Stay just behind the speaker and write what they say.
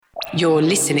You're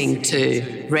listening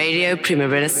to Radio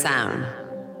Primavera Sound,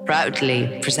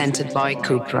 proudly presented by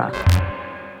Cupra.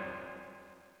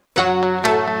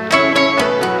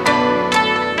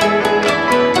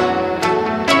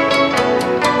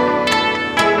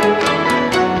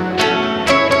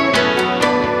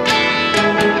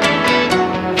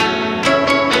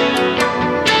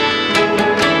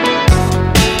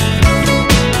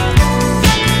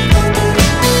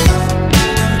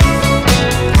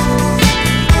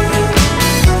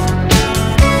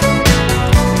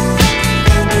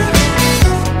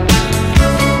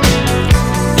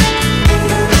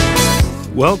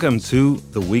 Welcome to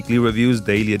the Weekly Reviews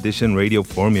Daily Edition Radio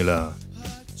Formula.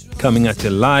 Coming at you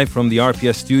live from the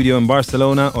RPS studio in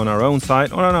Barcelona on our own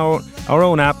site, on our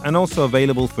own app, and also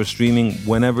available for streaming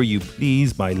whenever you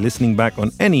please by listening back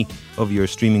on any of your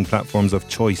streaming platforms of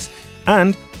choice.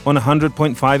 And on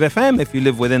 100.5 FM if you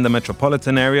live within the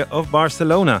metropolitan area of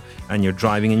Barcelona and you're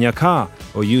driving in your car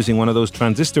or using one of those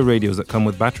transistor radios that come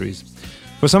with batteries.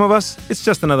 For some of us, it's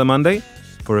just another Monday.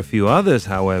 For a few others,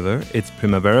 however, it's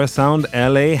Primavera Sound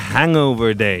LA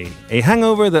Hangover Day. A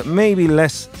hangover that may be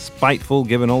less spiteful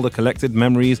given all the collected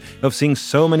memories of seeing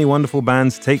so many wonderful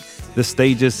bands take the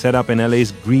stages set up in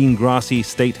LA's green, grassy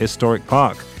State Historic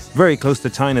Park, very close to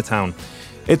Chinatown.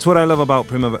 It's what I love about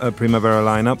Primavera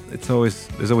lineup.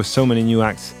 There's always so many new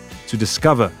acts to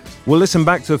discover. We'll listen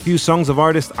back to a few songs of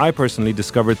artists I personally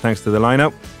discovered thanks to the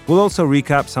lineup. We'll also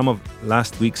recap some of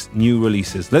last week's new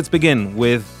releases. Let's begin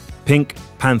with Pink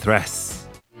Pantheress.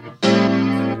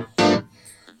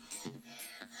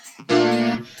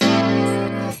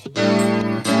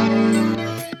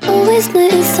 Always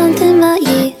notice something about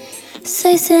you,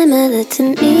 so similar to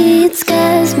me. It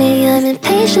scares me, I'm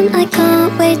impatient, I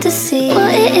can't wait to see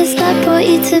what it is that brought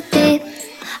you to be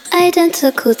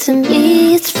identical to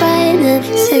me. It's frightening,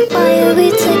 so why are we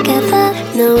together?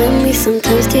 Knowing we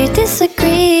sometimes do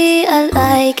disagree, I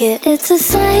like it. It's a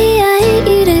sign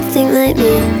you don't think like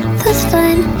me, that's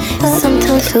fine. But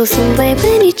sometimes feel some way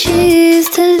when you choose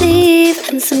to leave,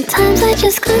 and sometimes I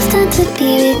just can't stand to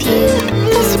be with you.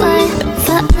 That's why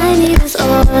that I need us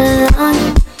all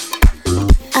along.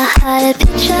 I had a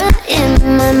picture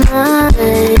in my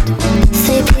mind,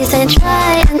 say please don't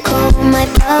try and call my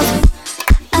bluff.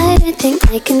 I don't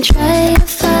think I can try to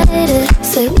fight it,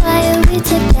 so why are we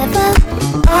together?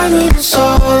 I need us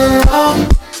all alone.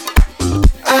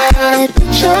 I had a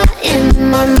picture in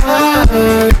my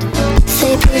mind,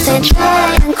 say please don't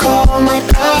try and call my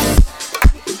bluff.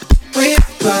 We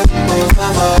put both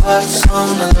of our hearts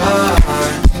on the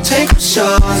line. Take what's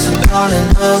yours and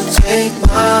darling, I'll take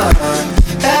mine.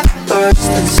 That burst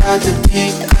inside the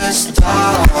deepest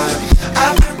dive.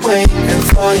 I've been waiting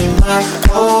for you my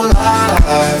whole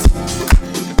life.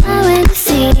 I went to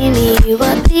see me, you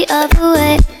walked the other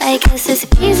way. I guess it's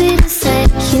easy to say,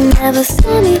 you never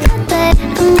saw me that day.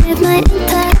 I'm with my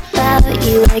entire about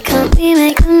you, why can't we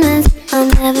make amends? I'll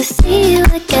never see you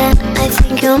again, I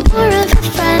think you're more of a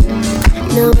friend.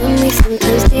 Knowing we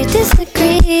sometimes do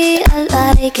disagree, I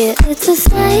like it. It's a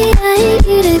sign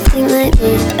you don't think like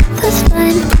me, that's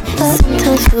fine. But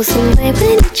sometimes feel some way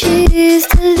when you choose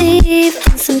to leave,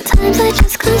 and sometimes I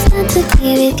just can't stand to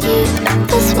be with you.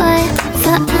 That's why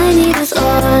that I need us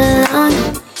all along.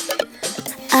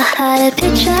 I had a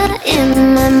picture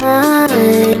in my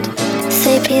mind,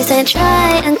 say please don't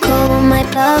try and call my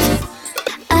bluff.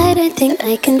 I don't think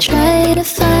I can try to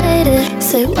fight it,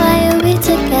 so why are we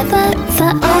together?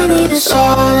 That I need us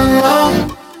all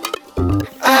alone.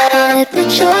 I had a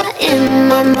picture in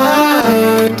my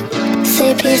mind,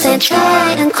 say please don't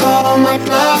try and call my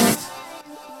bluff.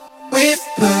 We've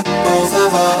put both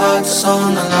of our hearts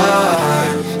on the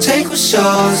line. Take what's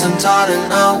yours and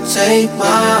darling, I'll take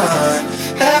mine.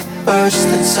 That burst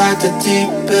inside the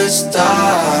deepest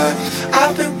dive.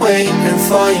 I've been waiting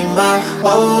for you my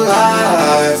whole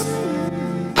life.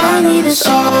 I need us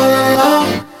all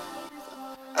alone.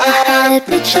 I had a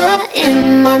picture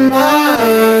in my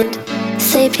mind,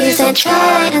 say please don't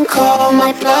try and call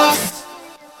my bluff.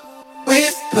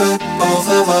 We've put both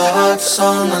of our hearts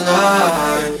on the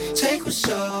line. Take what's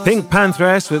yours. Pink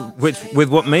Pantheress with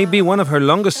what may be one of her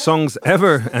longest songs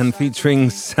ever, and featuring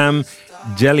Sam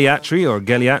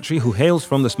Geliatri, who hails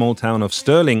from the small town of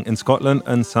Stirling in Scotland,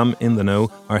 and some in the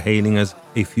know are hailing as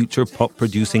a future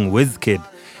pop-producing whiz kid.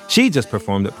 She just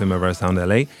performed at Primavera Sound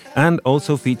LA and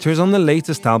also features on the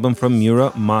latest album from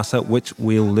Mura Masa, which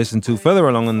we'll listen to further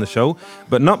along in the show,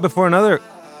 but not before another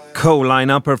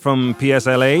co-line-upper from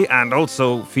PSLA and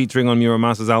also featuring on Mura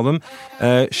Masa's album,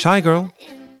 Shy Girl.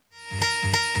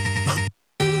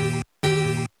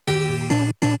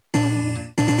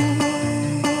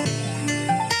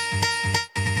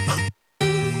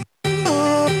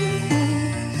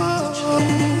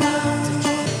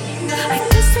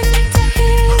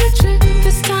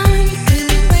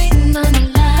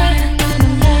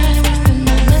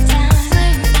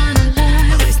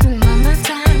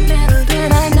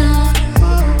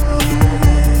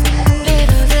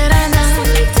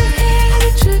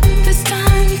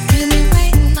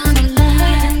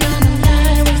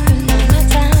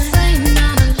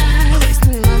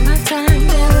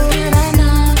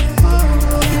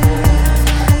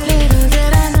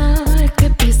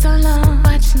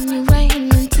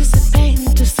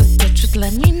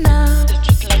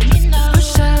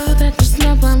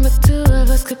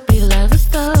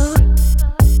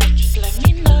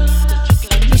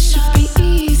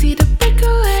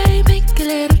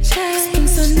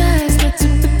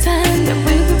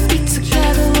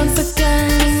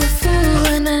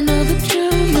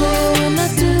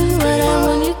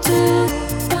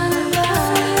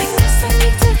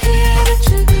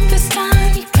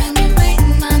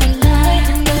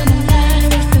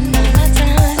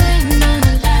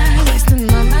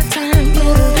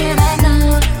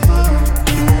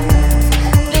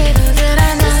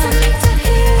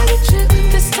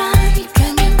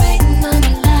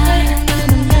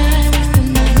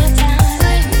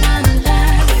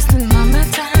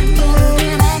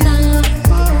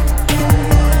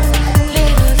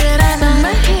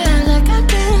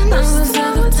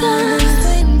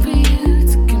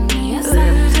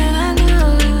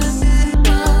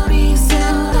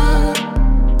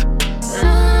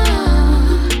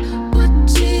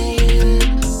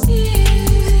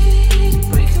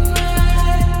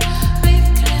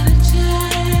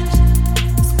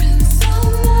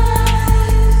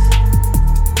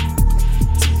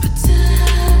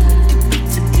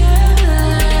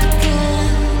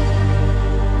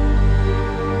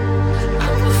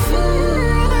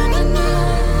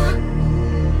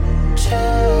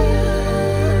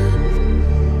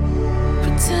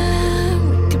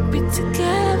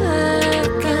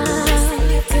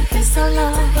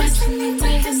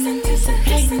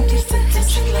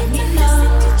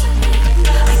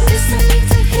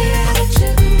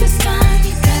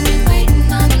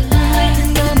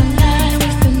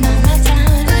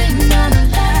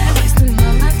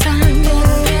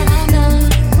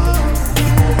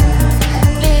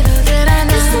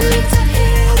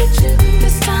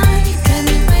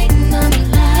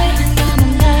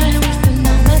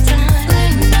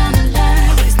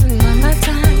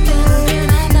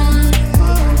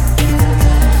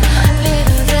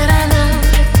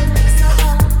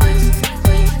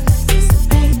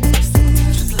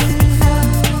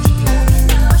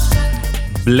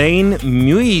 Blaine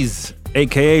Muiz,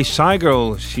 aka Shy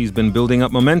Girl. She's been building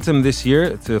up momentum this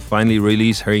year to finally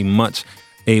release her much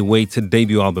awaited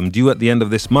debut album due at the end of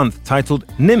this month, titled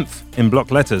Nymph in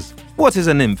block letters. What is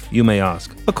a nymph, you may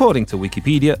ask? According to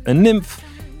Wikipedia, a nymph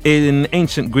in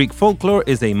ancient Greek folklore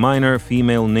is a minor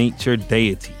female nature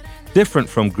deity. Different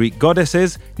from Greek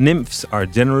goddesses, nymphs are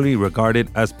generally regarded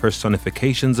as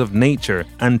personifications of nature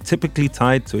and typically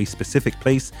tied to a specific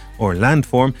place or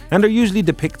landform, and are usually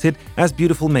depicted as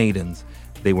beautiful maidens.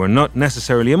 They were not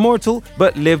necessarily immortal,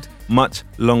 but lived much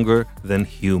longer than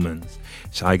humans.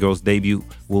 Shy Girl's debut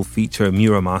will feature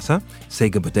Muramasa,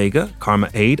 Sega Bodega, Karma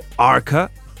Aid, Arca,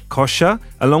 Kosha,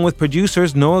 along with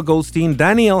producers Noah Goldstein,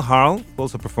 Danielle Harl, who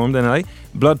also performed in LA,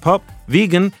 Blood Pop,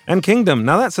 Vegan, and Kingdom.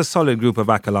 Now that's a solid group of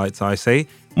acolytes, I say.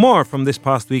 More from this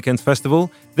past weekend's festival.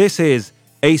 This is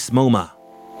Ace MoMA.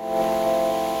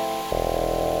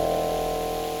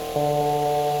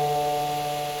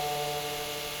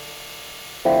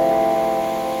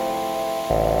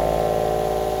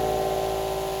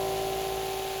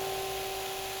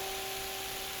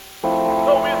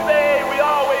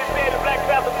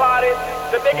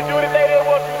 That they can do anything they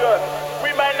want to do.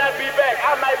 We might not be back.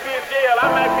 I might be in jail.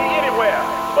 I might be anywhere.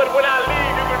 But when I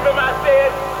leave, you can remember I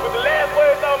said with the last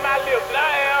words on my lips that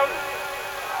I am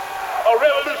a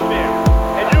revolutionary.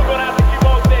 And you're going to have to keep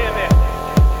on saying that.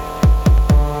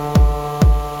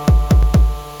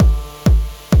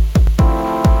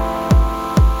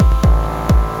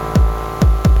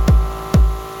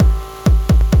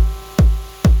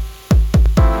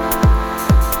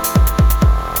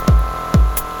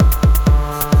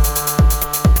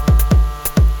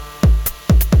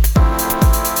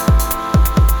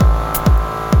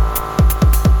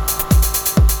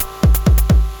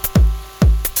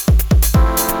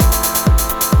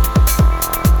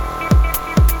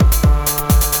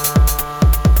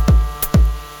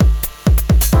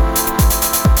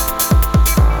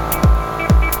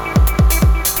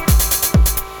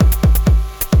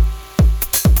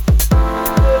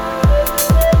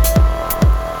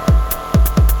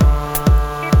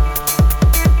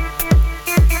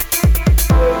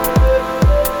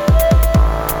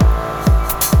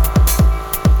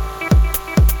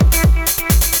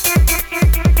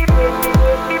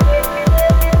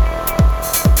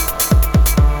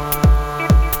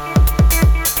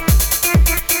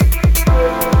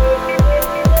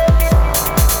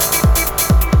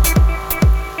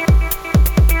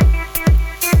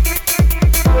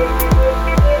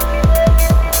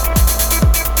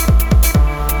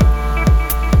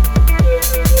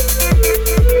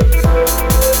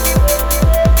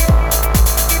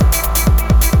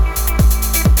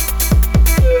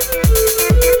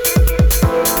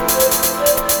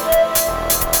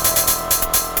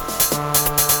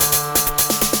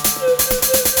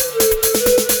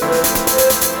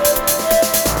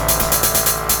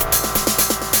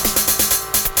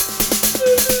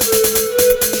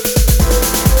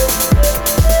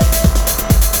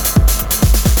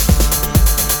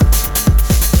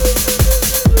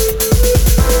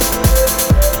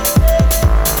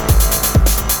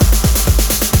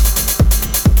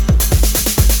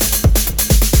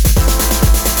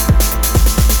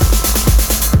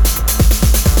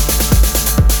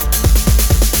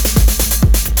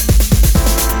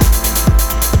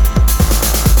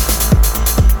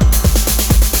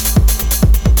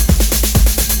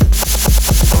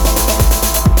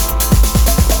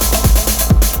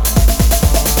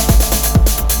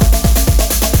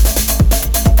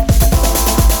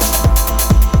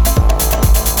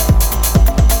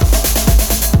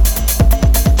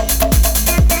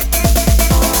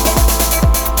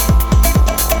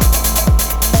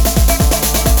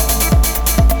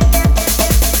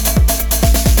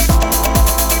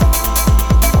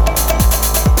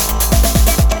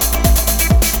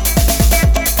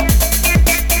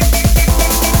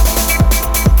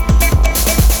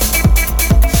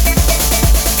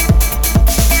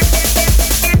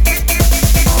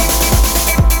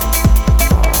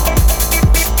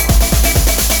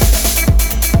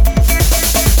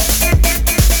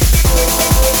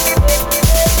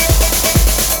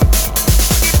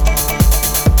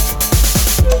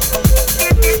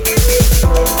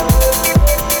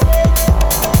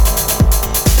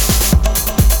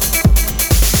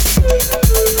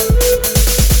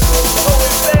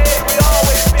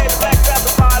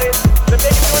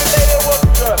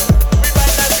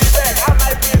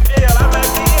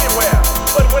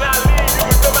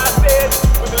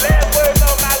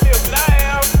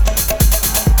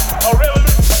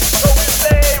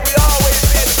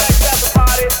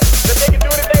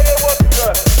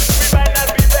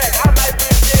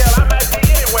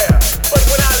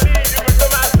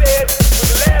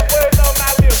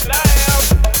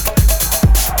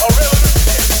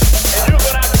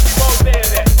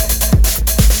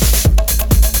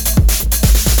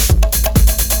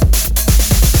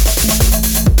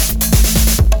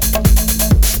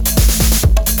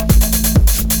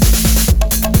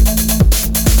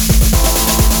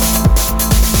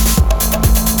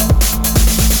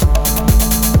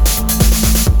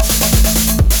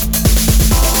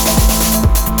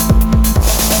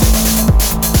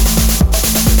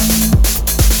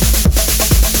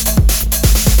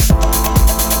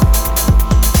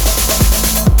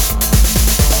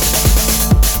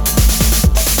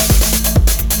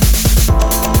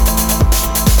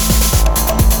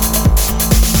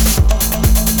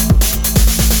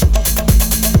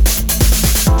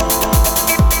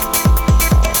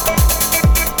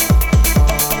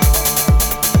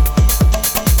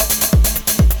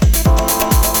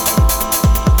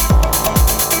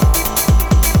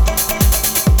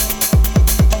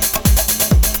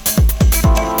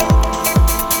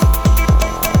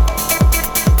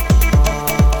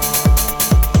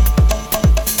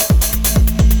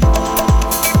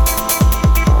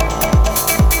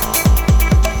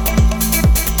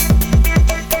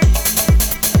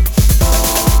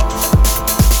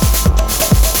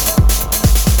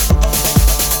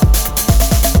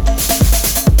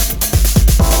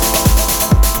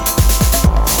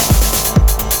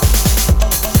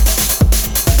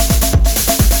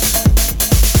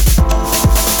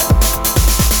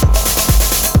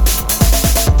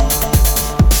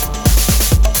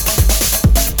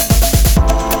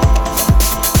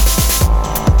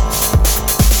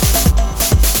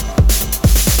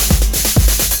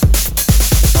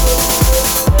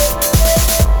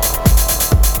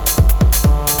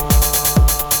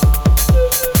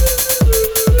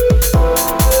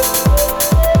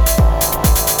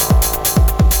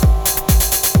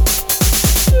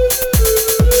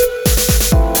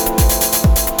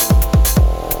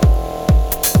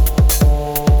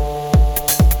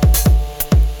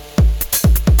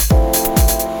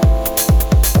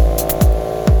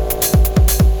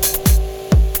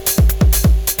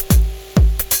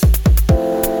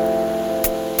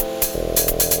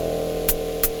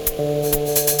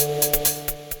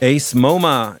 Ace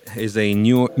Moma is a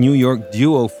New York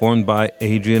duo formed by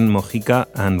Adrian Mojica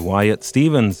and Wyatt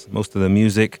Stevens. Most of the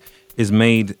music is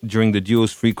made during the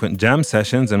duo's frequent jam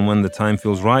sessions, and when the time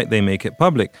feels right, they make it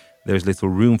public. There's little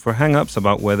room for hang-ups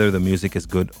about whether the music is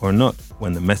good or not.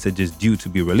 When the message is due to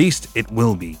be released, it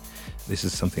will be. This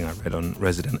is something I read on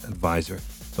Resident Advisor,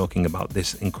 talking about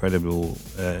this incredible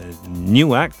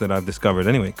new act that I've discovered.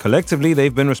 Anyway, collectively,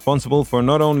 they've been responsible for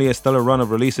not only a stellar run of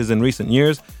releases in recent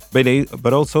years,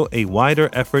 but also a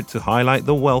wider effort to highlight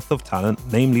the wealth of talent,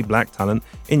 namely black talent,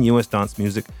 in US dance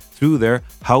music through their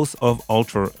House of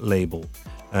Ultra label.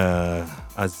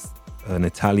 As an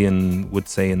Italian would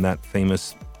say in that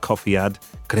famous coffee ad,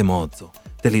 cremoso,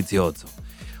 delizioso.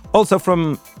 Also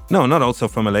from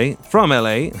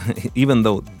LA, even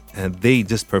though they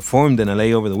just performed in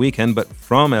LA over the weekend, but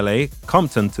from LA,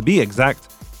 Compton to be exact,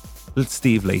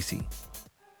 Steve Lacy.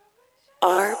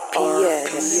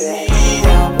 RPS.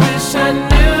 I wish I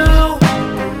knew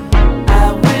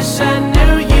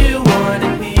you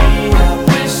wanted me. I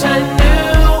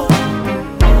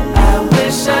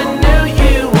wish I knew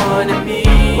you wanted me.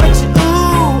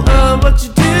 What you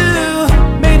do,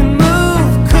 made a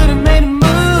move, could've made a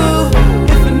move.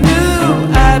 If I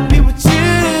knew, I'd be with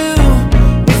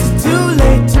you. Is it too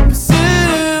late to pursue?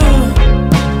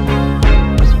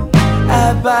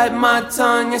 I bite my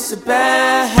tongue, it's a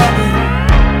bad habit.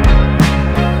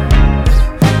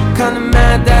 Kinda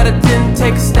mad that I didn't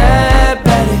take a stab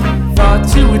at it.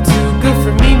 Thought you were too good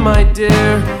for me, my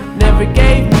dear. Never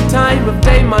gave me time of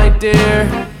day, my dear.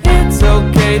 It's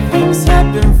okay, things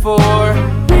happen for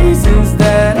reasons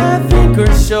that I think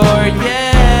are sure,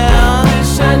 yeah. I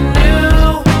wish I knew you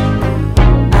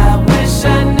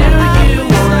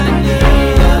wanted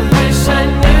me. I wish I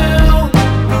knew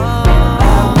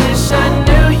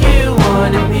you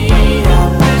wanted me. I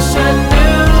wish I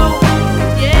knew,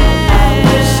 yeah. I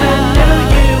wish I knew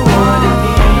you wanted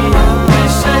me.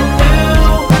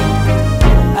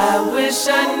 I wish I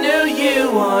knew you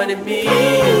wanted me.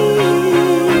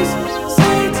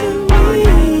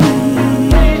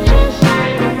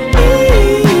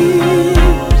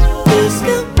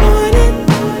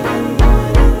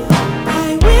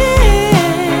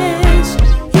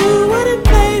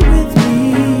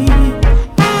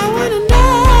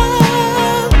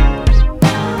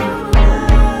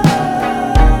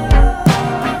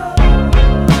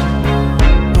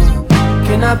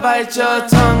 I bite your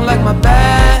tongue like my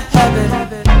bad habit.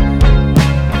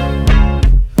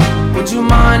 Would you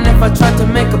mind if I tried to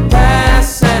make a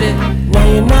pass at it? Now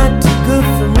you're not too good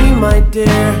for me, my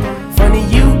dear. Funny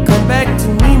you come back to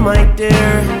me, my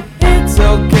dear. It's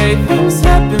okay, things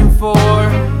happen for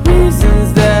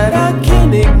reasons that I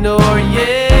can't ignore,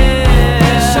 yeah.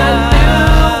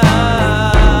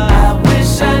 I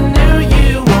wish I knew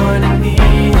you wanted me.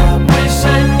 I wish I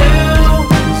knew.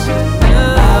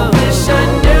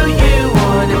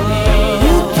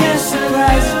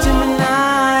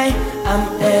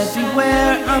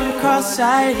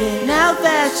 Now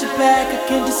that you're back, I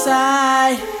can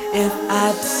decide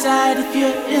if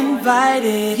you're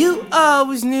invited. You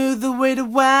always knew the way to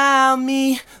wow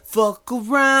me. Fuck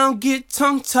around, get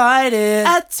tongue-tied.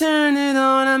 I turn it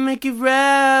on, I make it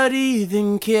rowdy.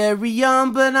 Then carry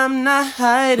on, but I'm not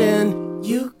hiding.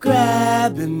 You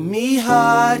grabbing me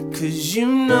hard, cause you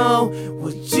know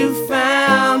what you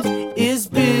found is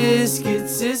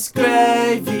biscuits, it's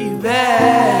gravy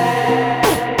bag.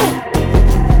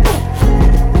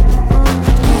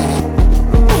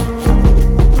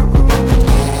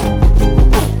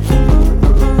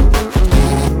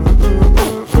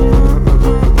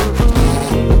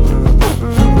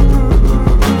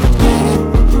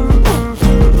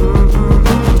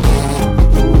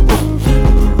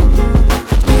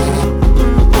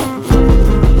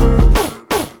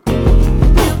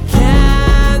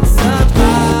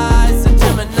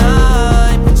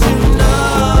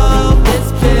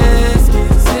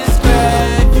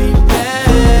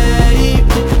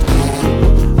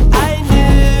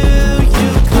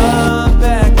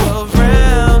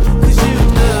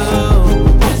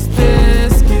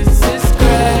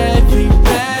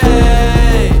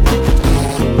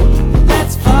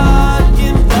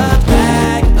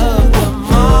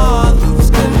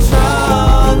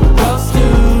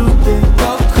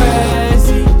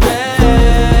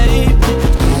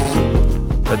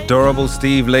 Adorable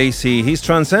Steve Lacy. He's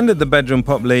transcended the bedroom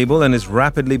pop label and is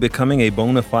rapidly becoming a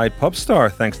bona fide pop star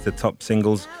thanks to top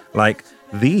singles like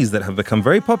these that have become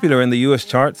very popular in the US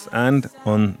charts and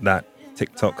on that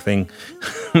TikTok thing.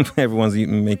 Everyone's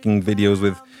making videos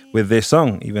with this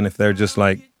song, even if they're just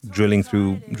like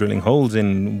drilling holes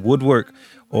in woodwork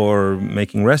or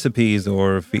making recipes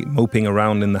or moping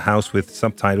around in the house with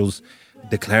subtitles.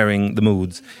 declaring the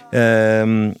moods.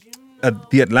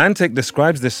 The Atlantic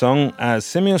describes this song as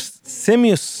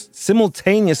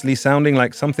simultaneously sounding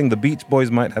like something the Beach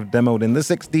Boys might have demoed in the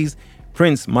 60s,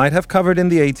 Prince might have covered in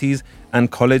the 80s,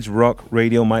 and college rock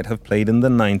radio might have played in the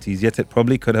 90s, yet it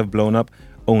probably could have blown up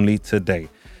only today.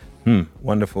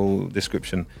 Wonderful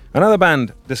description. Another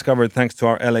band discovered thanks to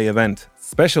our LA event,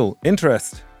 Special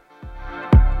Interest.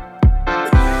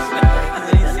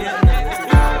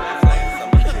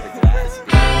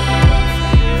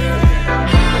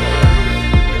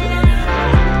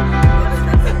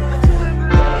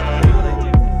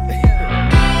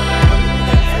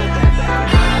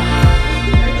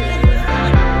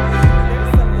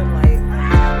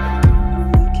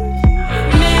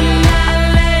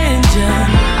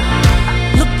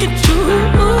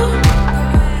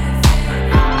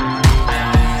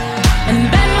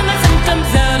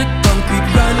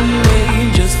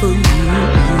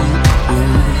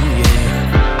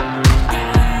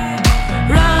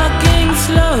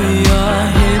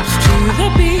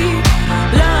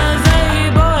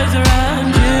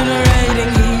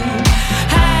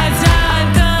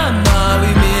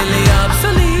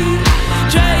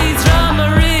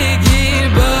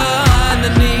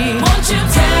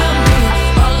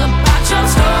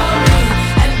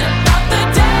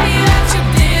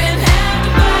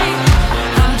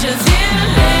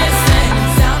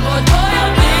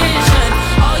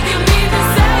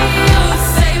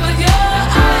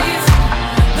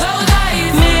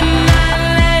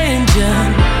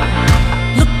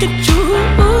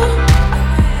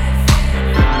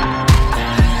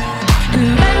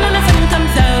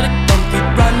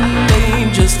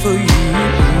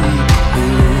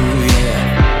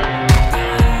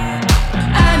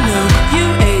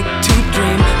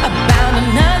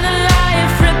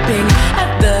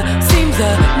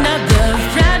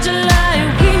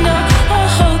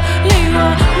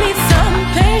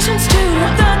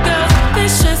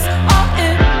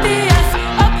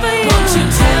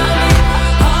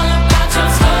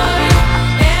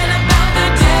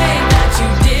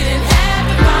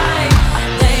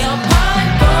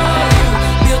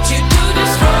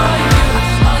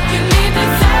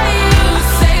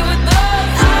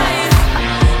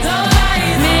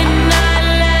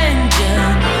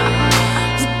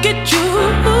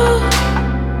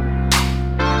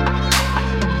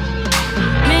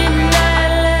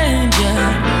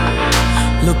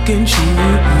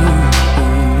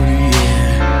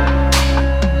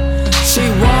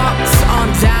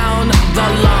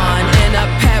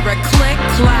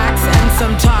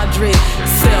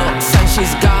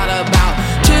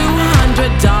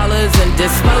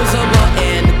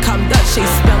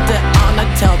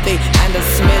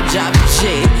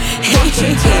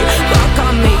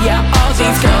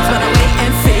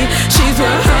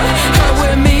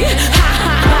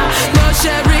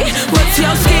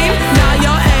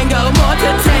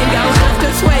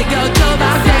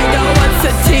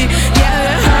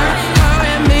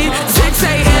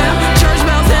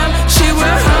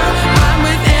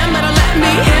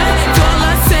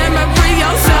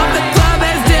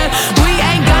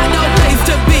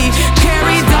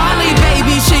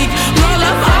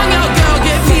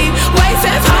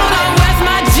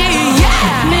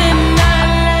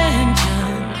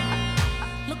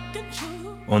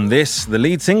 The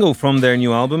lead single from their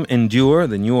new album, Endure,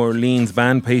 the New Orleans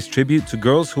band pays tribute to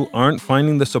girls who aren't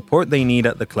finding the support they need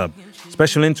at the club.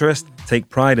 Special Interest take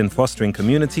pride in fostering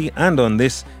community, and on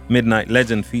this, Midnight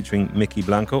Legend featuring Mickey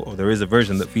Blanco, or there is a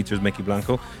version that features Mickey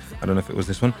Blanco. I don't know if it was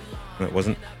this one. No, it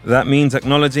wasn't. That means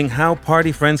acknowledging how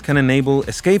party friends can enable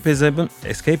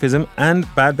escapism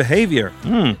and bad behavior.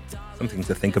 Something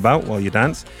to think about while you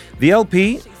dance. The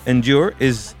LP, Endure,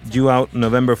 is due out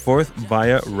November 4th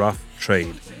via Rough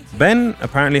Trade. Ben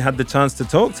apparently had the chance to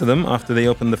talk to them after they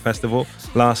opened the festival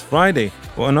last Friday.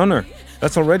 What an honor.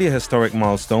 That's already a historic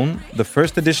milestone. The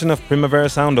first edition of Primavera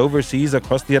Sound overseas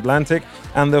across the Atlantic,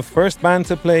 and the first band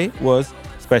to play was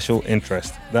Special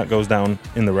Interest. That goes down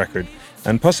in the record.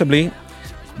 And possibly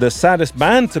the saddest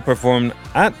band to perform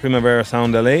at Primavera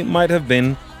Sound LA might have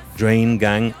been Drain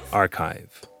Gang Archive.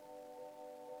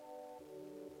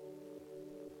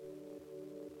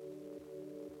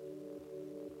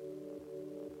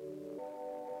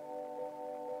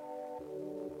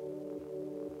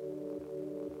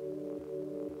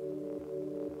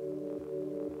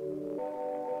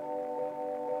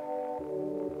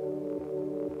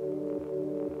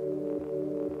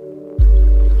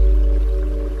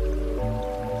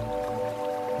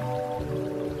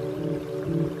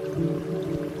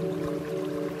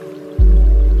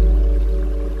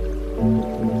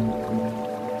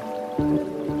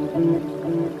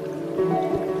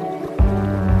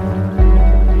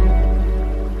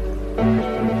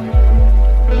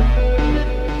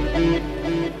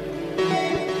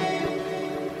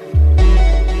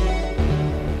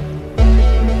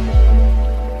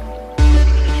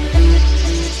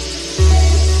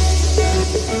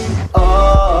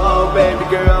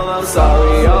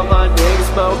 sorry. All my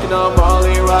niggas smoking on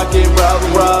Molly, rocking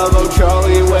Bravo, Bravo,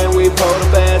 Charlie. When we pulled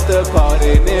up at the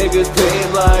party, niggas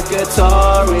playing like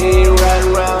Atari,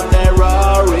 riding around that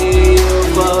Rari,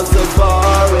 UFO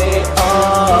safari.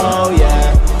 Oh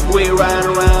yeah, we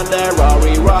riding around that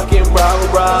Rari, rocking Bravo,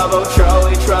 Bravo,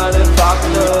 Charlie, trying to pop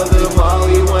another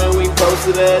Molly. When we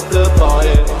posted at the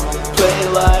party,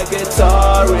 playing like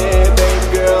Atari,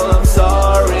 baby girl, I'm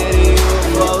sorry,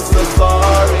 UFO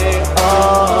safari.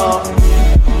 Oh.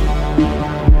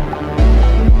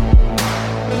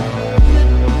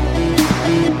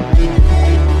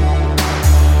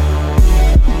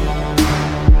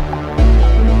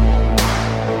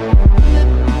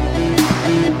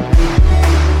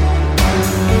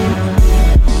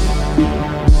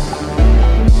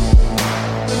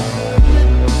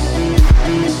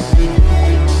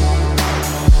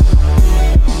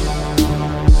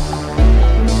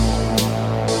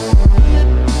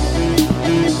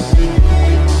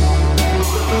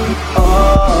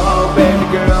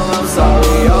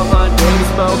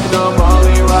 Smoking on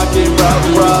Molly, rocking Bravo,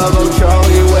 Bravo,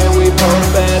 Charlie. When we pull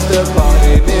up at the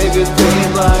party, niggas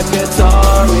playing like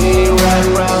Atari,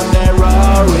 riding around that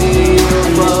Rari,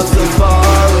 UFO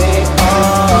safari.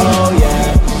 Oh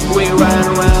yeah, we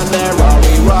riding around that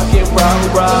Rari, rocking Bravo,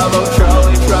 Bravo,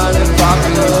 Charlie, trying to pop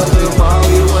another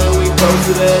Molly. When we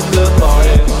posted at the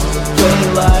party,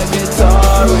 playing like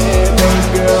Atari, baby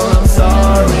girl, I'm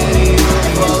sorry,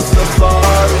 UFO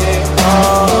safari.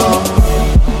 Oh.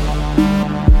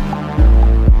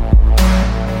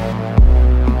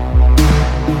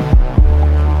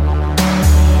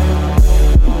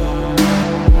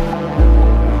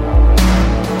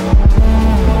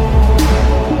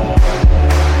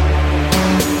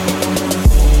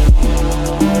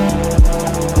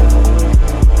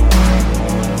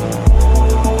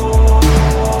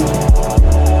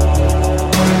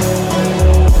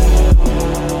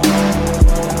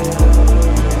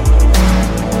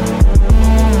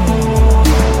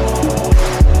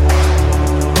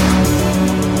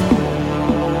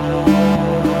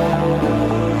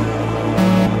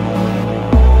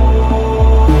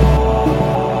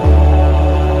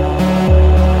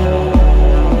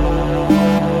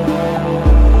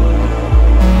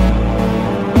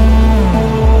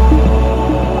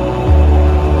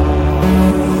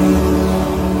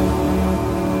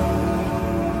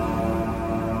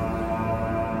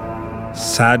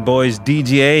 Sad Boys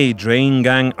DGA, Drain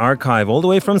Gang Archive, all the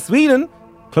way from Sweden.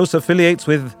 Close affiliates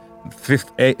with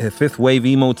fifth wave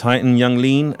emo titan Young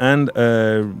Lean, and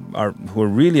who are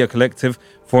really a collective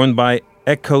formed by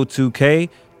Echo 2K,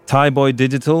 Thai Boy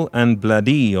Digital, and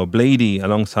Blady,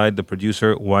 alongside the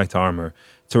producer White Armor.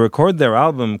 To record their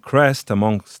album Crest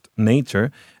Amongst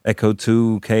Nature, Echo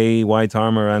 2K, White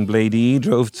Armor, and Blady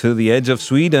drove to the edge of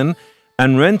Sweden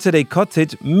and rented a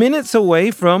cottage minutes away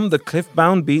from the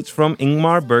cliff-bound beach from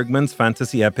Ingmar Bergman's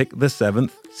fantasy epic The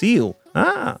Seventh Seal.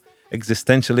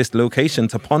 Existentialist location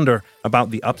to ponder about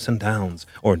the ups and downs,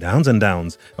 or downs and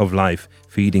downs, of life,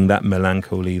 feeding that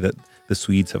melancholy that the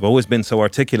Swedes have always been so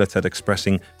articulate at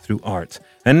expressing through art.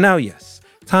 And now, yes,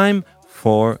 time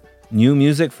for new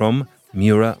music from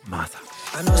Mura Mata.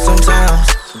 I know sometimes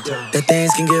that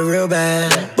things can get real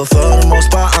bad, but for the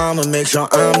most part, I'ma make sure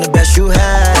I'm the best you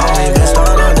had. Don't even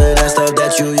start under that stuff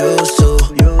that you used to,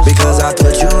 because I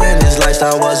put you in this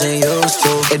lifestyle I wasn't used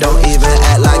to. It don't even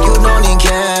act like you don't even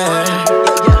care,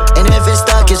 and if it's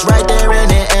stuck, it's right there in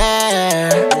the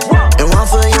air. And one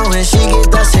for you and she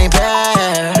get the same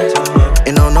pair.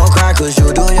 You know, no cry, cause you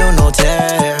do, you no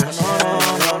tears.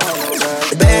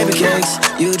 Baby cakes,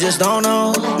 you just don't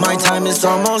know. My time is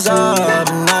almost up,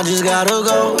 and I just gotta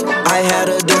go. I had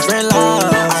a different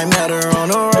love, I met her on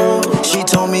the road. She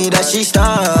told me that she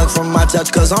stuck from my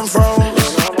touch cause I'm froze.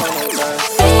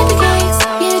 Baby cakes,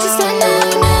 you just don't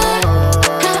know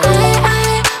how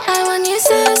I want you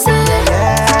so, so.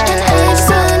 And I just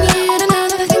want you to know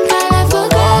that I think I never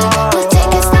forgot. We'll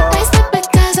take it step by step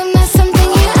because I'm not something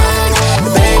you own.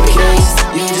 Baby cakes,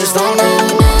 you just don't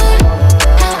know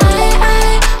how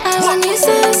I want you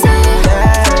so, so.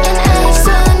 And I just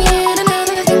want you to know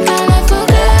that I think I never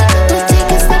forgot. We'll take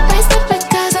it step by step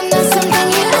because I'm not something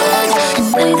you own.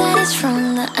 I know that it's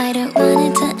wrong, that I don't want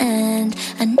it to end.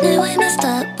 I know I messed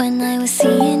up when I was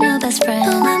seeing your best friend.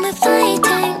 But when we're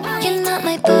fighting, you're not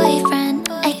my boyfriend.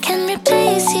 I can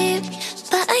replace you,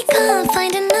 but I can't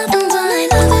find another one. I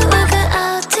love it will go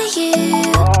out to you,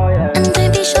 and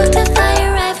don't be shocked if I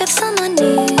arrive with someone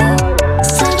new.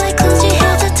 So I called you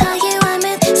here to tell you I'm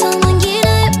with someone you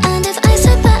know. And if I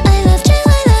said that I loved you,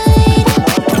 I lied.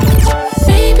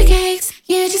 Baby cakes,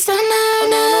 you just don't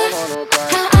know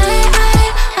how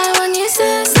I want you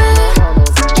so, so.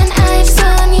 And I just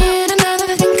want you to know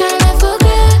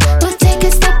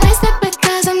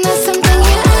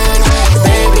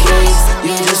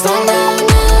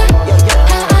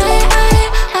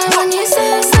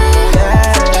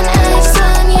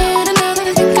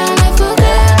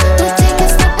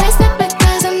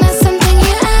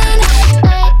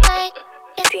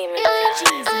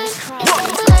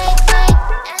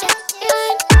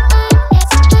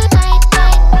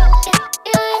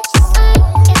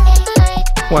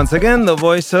Once again, the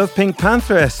voice of Pink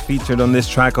Pantheress featured on this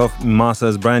track of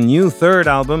Masa's brand new third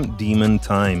album, Demon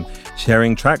Time,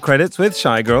 sharing track credits with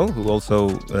Shy Girl, who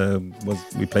also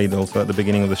we played also at the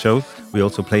beginning of the show. We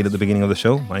also played at the beginning of the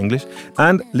show, my English,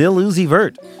 and Lil Uzi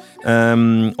Vert.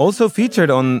 Also featured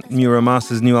on Mura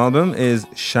Masa's new album is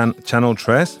Chanel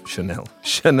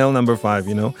number 5,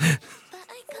 you know.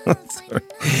 Sorry.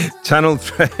 Channel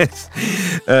 3,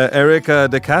 Erica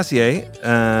De Cassier,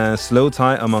 Slow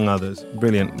Tie, among others.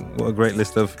 Brilliant. What a great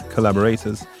list of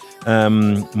collaborators.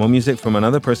 More music from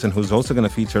another person who's also going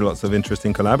to feature lots of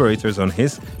interesting collaborators on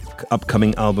his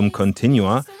upcoming album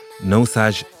Continua, No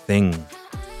Such Thing.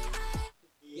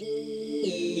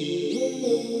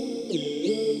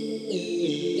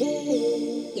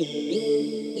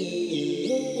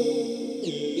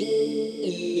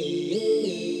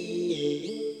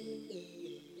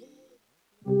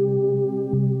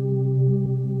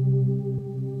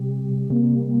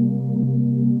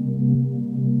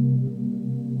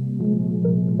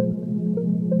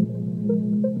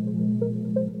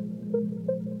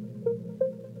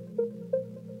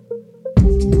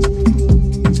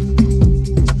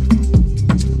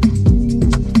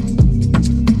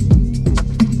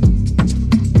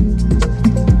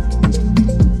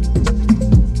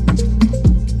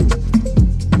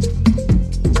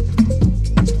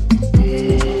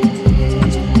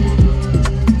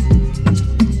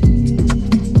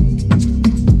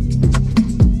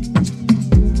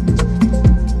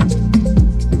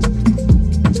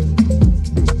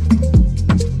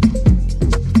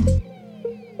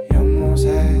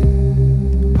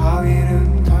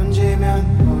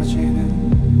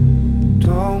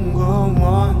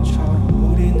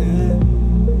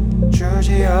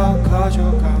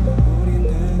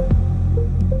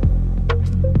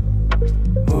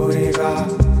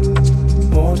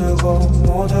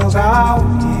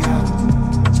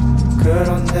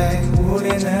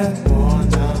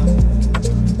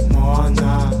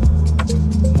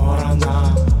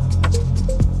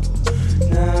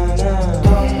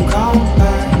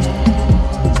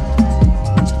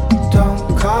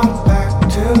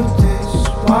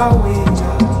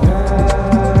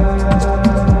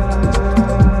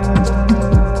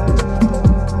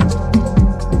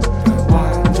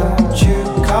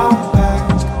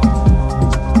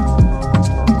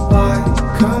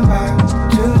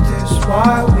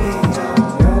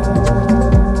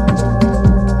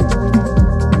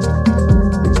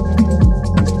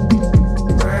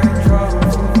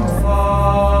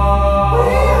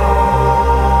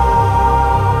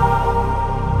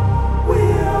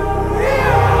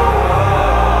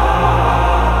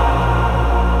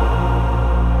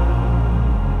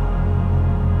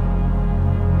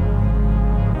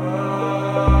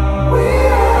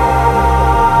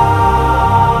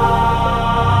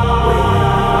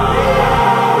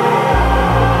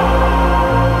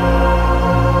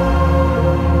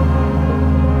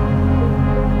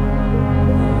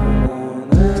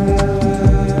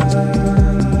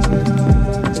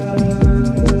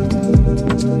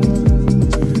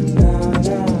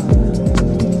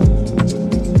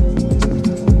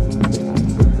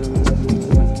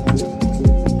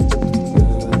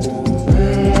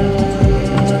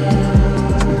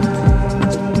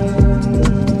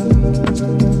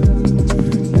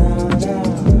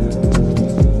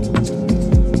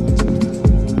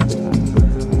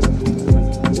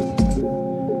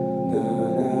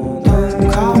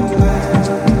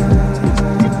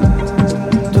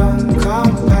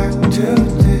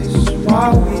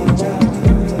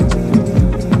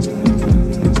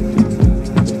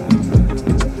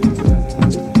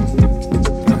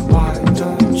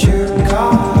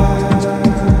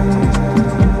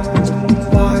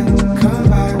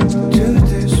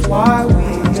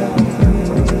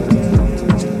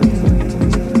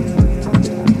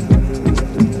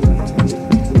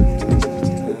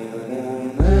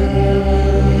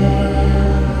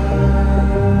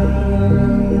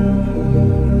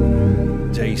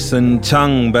 Jason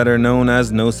Chung, better known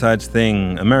as No Such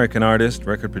Thing, American artist,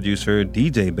 record producer,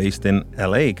 DJ based in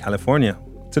LA, California.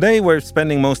 Today we're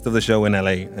spending most of the show in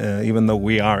LA. Even though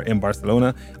we are in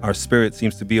Barcelona, our spirit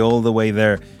seems to be all the way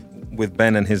there with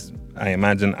Ben and his, I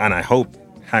imagine, and I hope,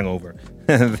 hangover.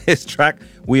 This track,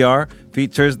 We Are,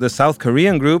 features the South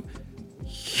Korean group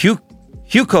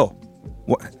Hyukoh.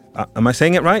 Am I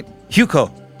saying it right? Hyukoh.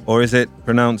 Or is it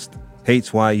pronounced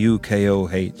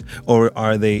Hyukoh? Or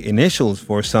are they initials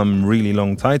for some really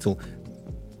long title?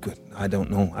 Good. I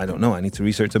don't know. I need to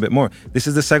research a bit more. This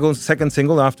is the second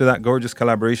single after that gorgeous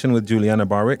collaboration with Juliana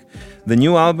Barwick. The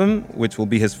new album, which will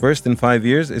be his first in 5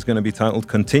 years, is going to be titled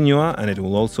Continua, and it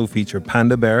will also feature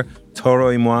Panda Bear,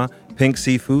 Toro y Moi, Pink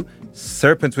Sifu,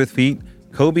 Serpent with Feet,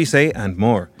 Kobe Say, and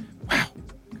more. Wow,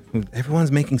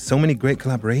 everyone's making so many great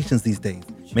collaborations these days,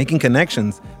 making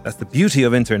connections. That's the beauty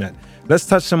of internet. Let's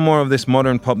touch some more of this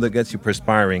modern pop that gets you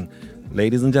perspiring.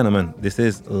 Ladies and gentlemen, this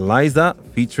is Liza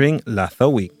featuring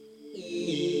Lathowi.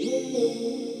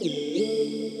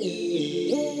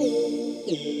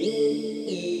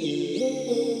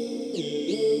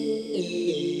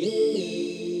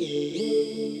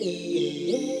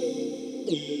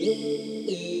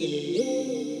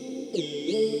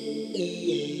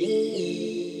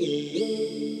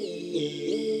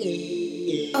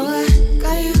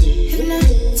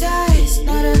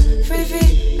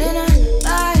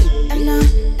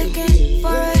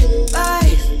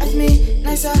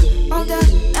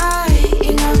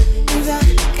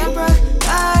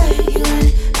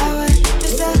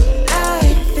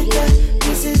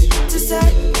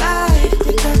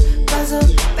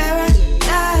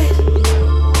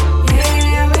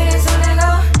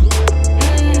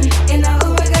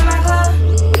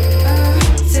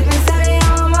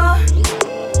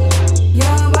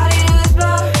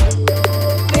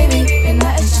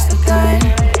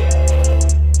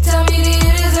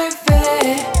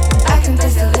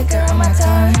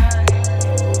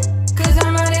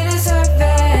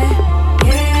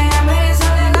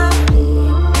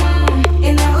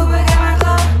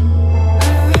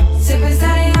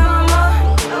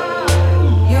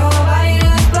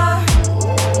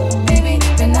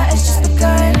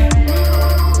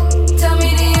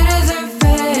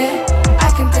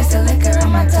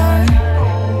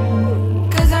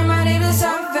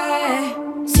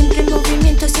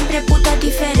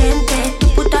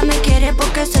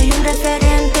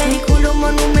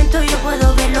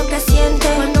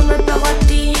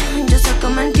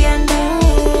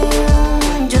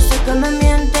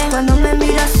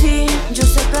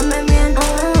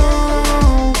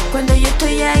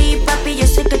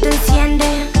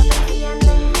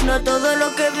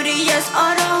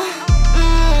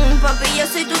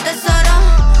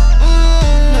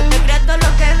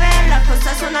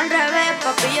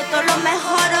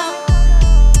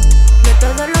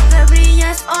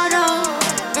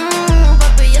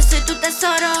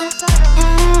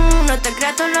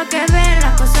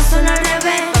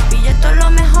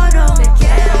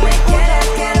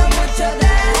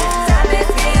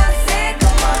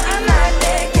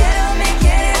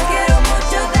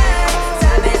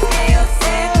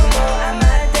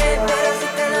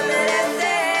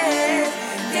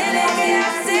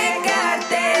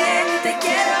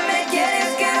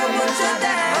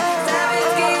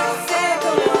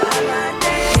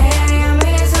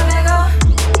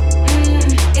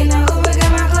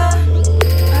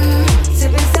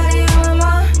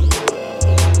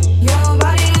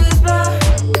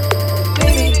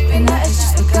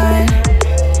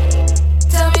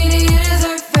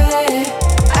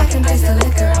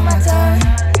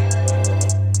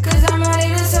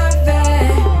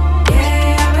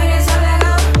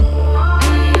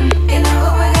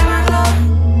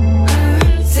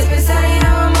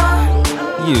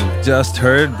 Just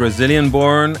heard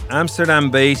Brazilian-born,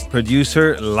 Amsterdam-based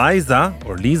producer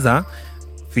Liza,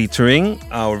 featuring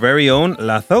our very own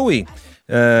Lathowi.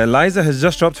 Liza has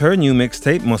just dropped her new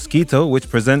mixtape, Mosquito, which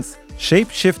presents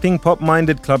shape-shifting,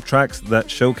 pop-minded club tracks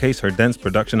that showcase her dense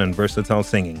production and versatile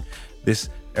singing. This,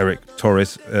 Eric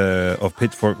Torres of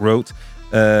Pitchfork wrote,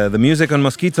 the music on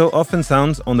Mosquito often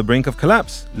sounds on the brink of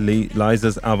collapse.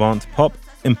 Liza's avant-pop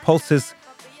impulses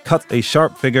cut a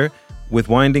sharp figure with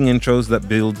winding intros that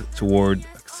build toward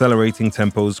accelerating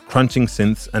tempos, crunching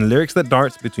synths, and lyrics that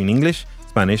dart between English,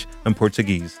 Spanish, and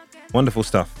Portuguese. Wonderful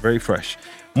stuff, very fresh.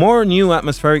 More new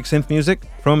atmospheric synth music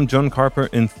from John Carpenter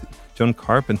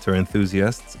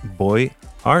enthusiasts, Boy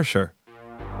Harsher.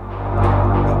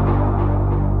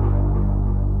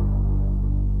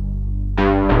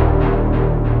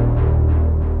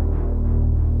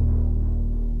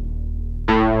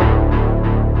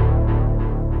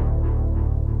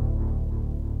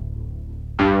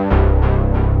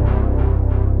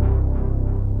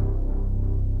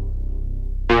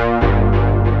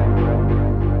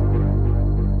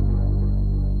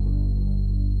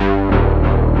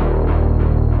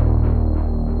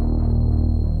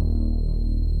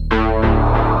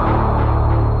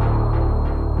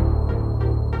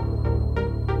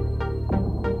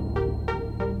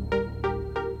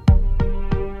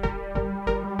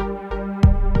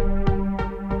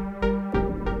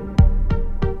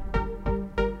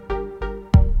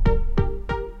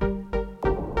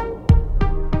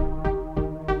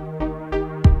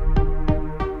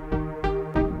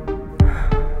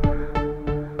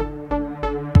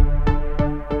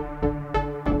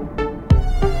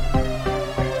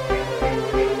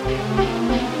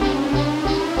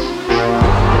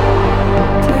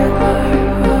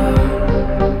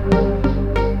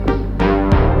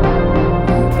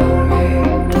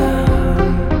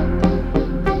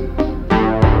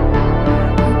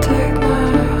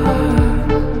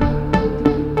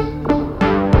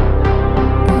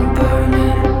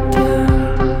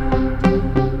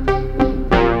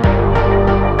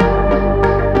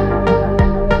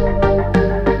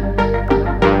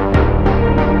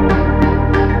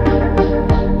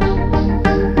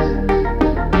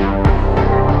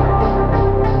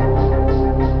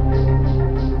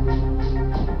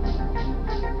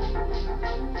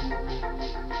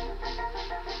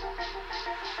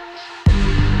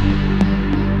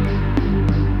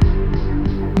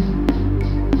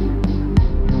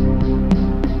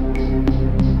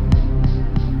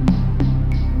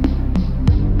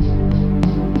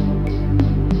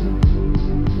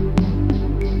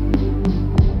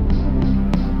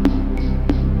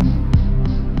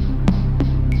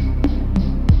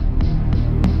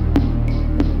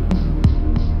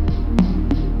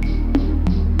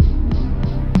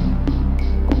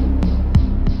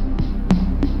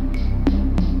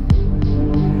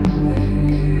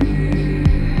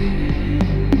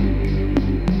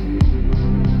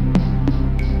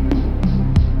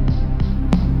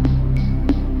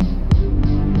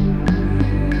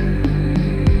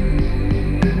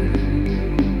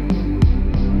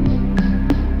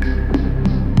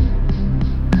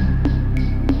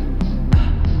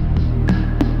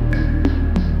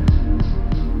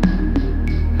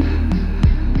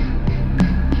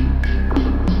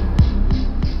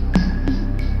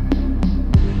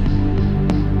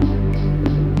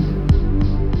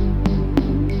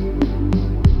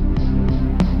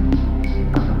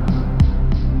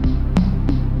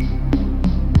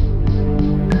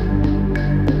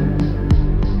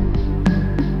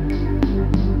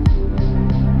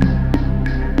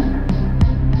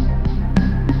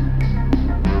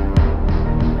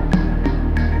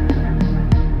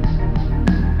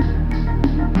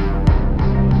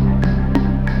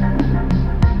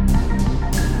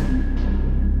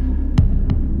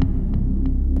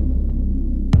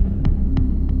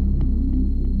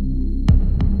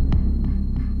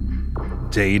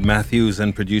 Jade Matthews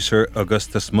and producer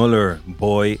Augustus Muller,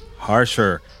 Boy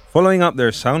Harsher, following up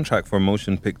their soundtrack for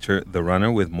motion picture The Runner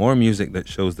with more music that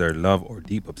shows their love or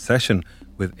deep obsession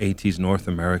with 80s North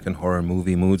American horror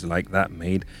movie moods like that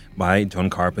made by John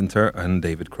Carpenter and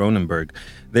David Cronenberg.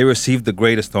 They received the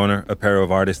greatest honor a pair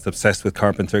of artists obsessed with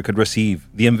Carpenter could receive,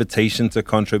 the invitation to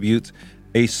contribute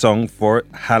a song for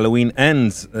Halloween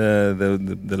Ends,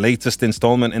 the latest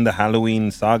installment in the Halloween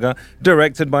saga,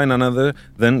 directed by none other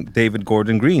than David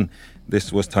Gordon Green.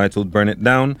 This was titled Burn It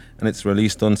Down, and it's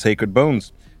released on Sacred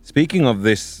Bones. Speaking of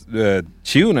this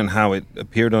tune and how it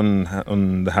appeared on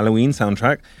the Halloween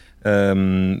soundtrack,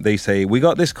 they say, we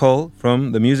got this call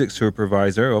from the music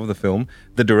supervisor of the film.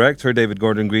 The director, David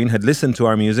Gordon Green, had listened to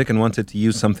our music and wanted to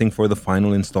use something for the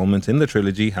final installment in the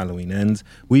trilogy, Halloween Ends.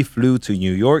 We flew to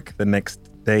New York the next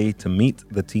day to meet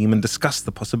the team and discuss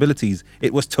the possibilities.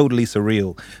 It was totally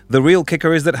surreal. The real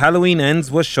kicker is that Halloween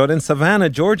Ends was shot in Savannah,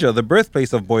 Georgia, the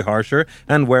birthplace of Boy Harsher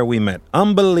and where we met.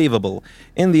 Unbelievable.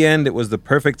 In the end, it was the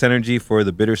perfect energy for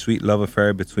the bittersweet love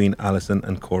affair between Allison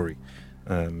and Corey.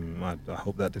 I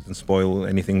hope that didn't spoil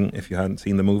anything if you hadn't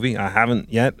seen the movie. I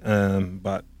haven't yet,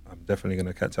 but I'm definitely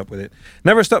going to catch up with it.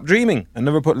 Never stop dreaming and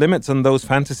never put limits on those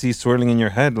fantasies swirling in your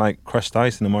head like crushed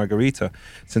ice in a margarita.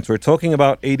 Since we're talking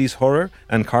about 80s horror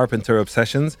and Carpenter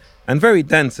obsessions and very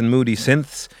dense and moody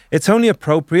synths, it's only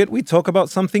appropriate we talk about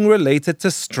something related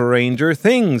to Stranger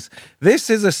Things. This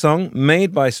is a song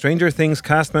made by Stranger Things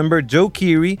cast member Joe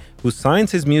Keery, who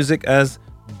signs his music as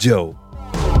Joe.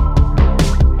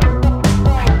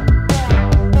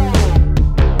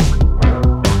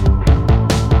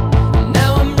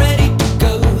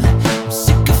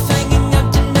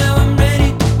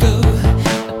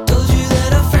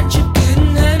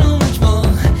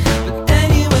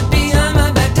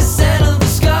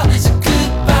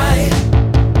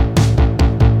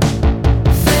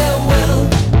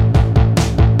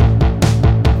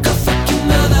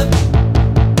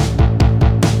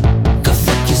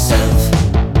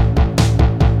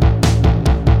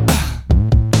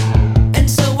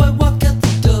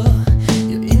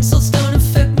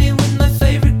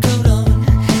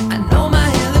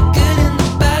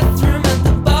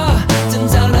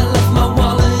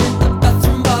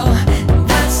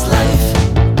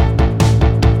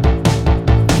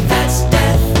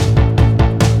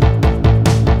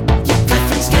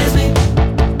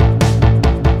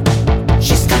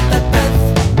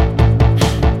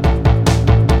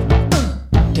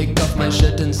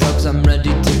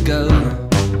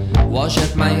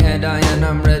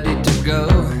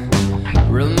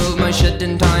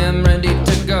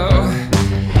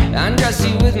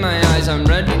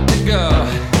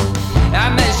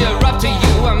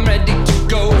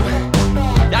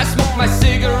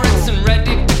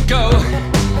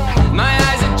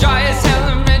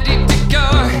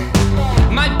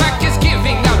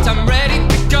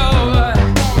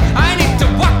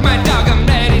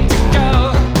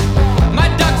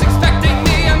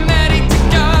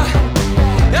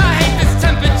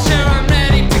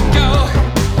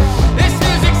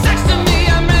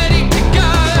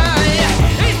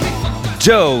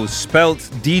 Joe, spelt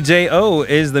DJO,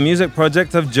 is the music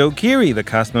project of Joe Keery, the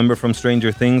cast member from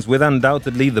Stranger Things with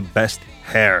undoubtedly the best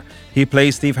hair. He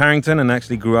plays Steve Harrington and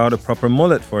actually grew out a proper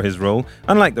mullet for his role,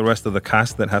 unlike the rest of the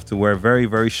cast that have to wear very,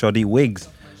 very shoddy wigs.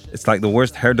 It's like the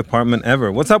worst hair department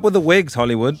ever. What's up with the wigs,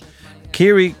 Hollywood?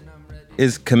 Keery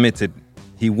is committed.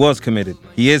 He was committed.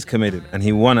 He is committed. And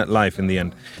he won at life in the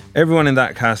end. Everyone in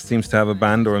that cast seems to have a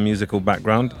band or a musical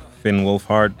background. Finn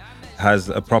Wolfhard has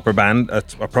a proper band, a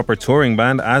proper touring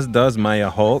band, as does Maya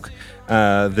Hawke.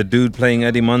 The dude playing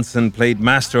Eddie Munson played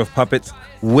Master of Puppets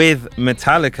with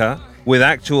Metallica, with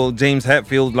actual James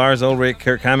Hetfield, Lars Ulrich,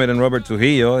 Kirk Hammett, and Robert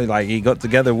Trujillo. Like, he got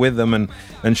together with them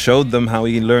and showed them how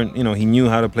he learned, he knew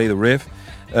how to play the riff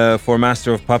for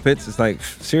Master of Puppets. It's like,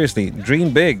 seriously,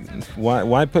 dream big.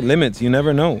 Why put limits? You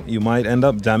never know. You might end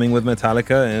up jamming with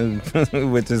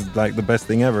Metallica, which is like the best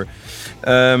thing ever.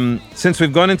 Since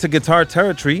we've gone into guitar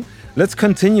territory, let's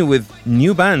continue with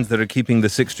new bands that are keeping the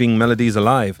six-string melodies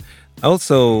alive.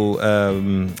 Also,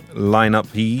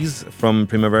 line-up P's from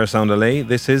Primavera Sound LA.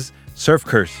 This is Surf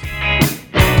Curse.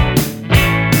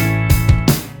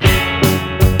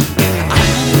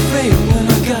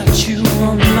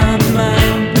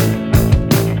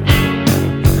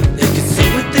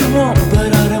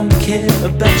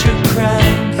 About your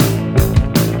crimes,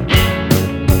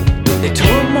 they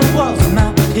tore my walls,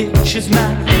 my pictures,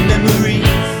 my memories.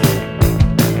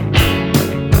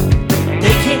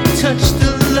 They can't touch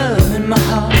the love in my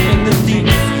heart and the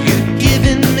things you've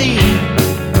given me.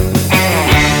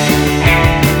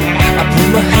 I put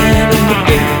my hand on the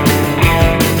book,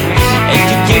 and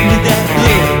you give me that look.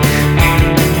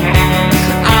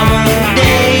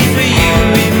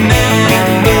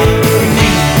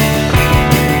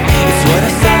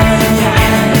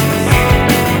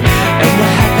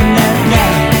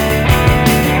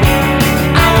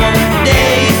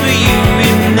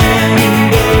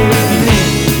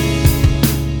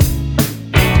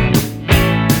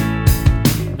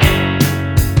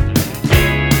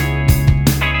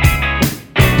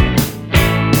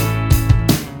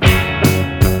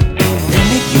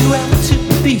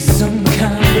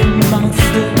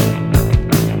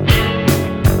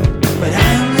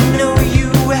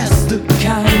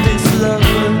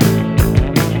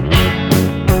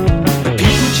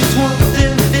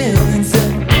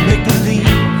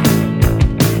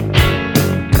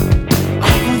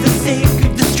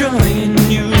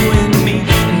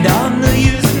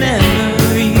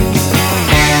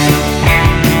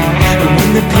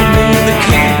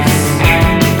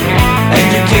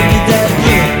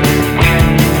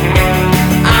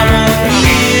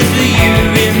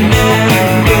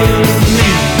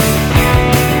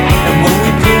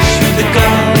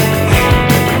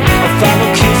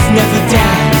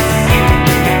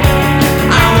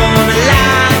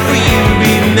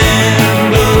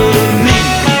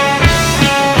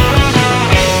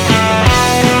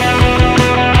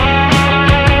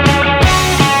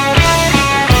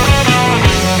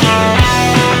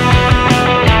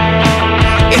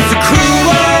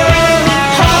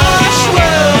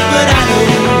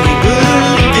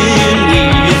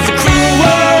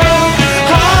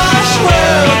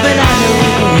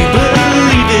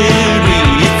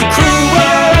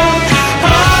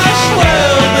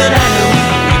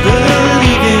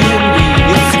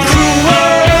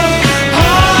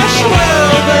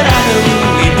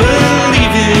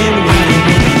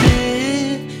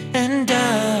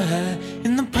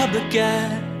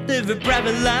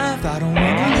 private life. I don't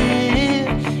wanna live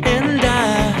and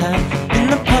die in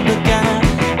the public eye.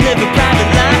 Live a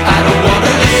private life. I don't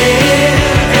wanna live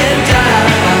and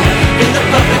die in the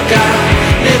public eye.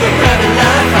 Live a private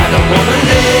life. I don't wanna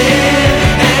live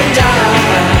and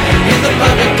die in the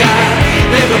public eye.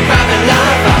 Live a private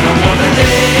life. I don't wanna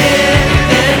live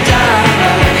and die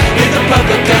in the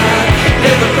public eye.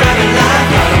 Live a private life.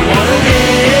 I don't wanna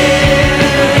live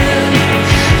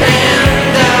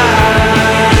and die.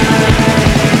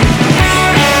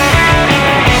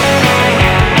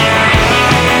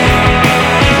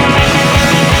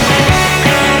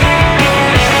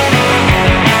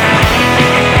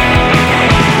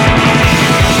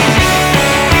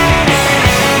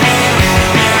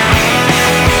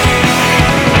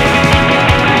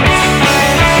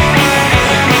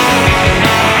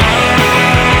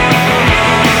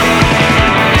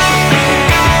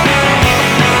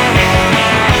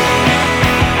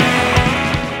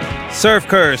 Surf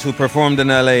Curse, who performed in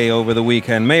LA over the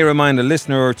weekend, may remind a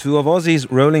listener or two of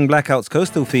Aussie's Rolling Blackouts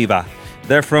Coastal Fever.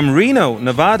 They're from Reno,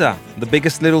 Nevada, the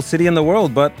biggest little city in the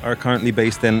world, but are currently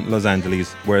based in Los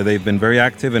Angeles, where they've been very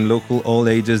active in local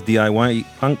all-ages DIY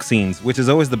punk scenes, which is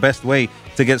always the best way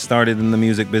to get started in the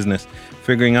music business,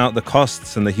 figuring out the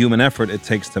costs and the human effort it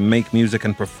takes to make music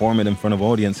and perform it in front of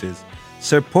audiences.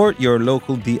 Support your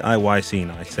local DIY scene,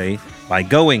 I say, by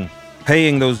going,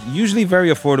 paying those usually very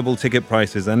affordable ticket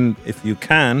prices, and if you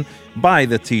can, buy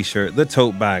the t-shirt, the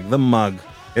tote bag, the mug.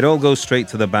 It all goes straight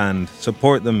to the band.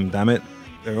 Support them, damn it.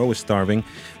 They're always starving.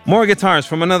 More guitars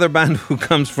from another band who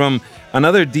comes from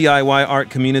another DIY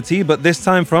art community, but this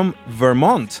time from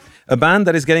Vermont. A band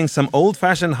that is getting some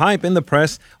old-fashioned hype in the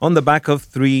press on the back of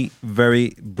 3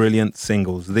 very brilliant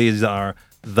singles. These are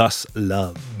Thus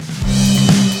Love.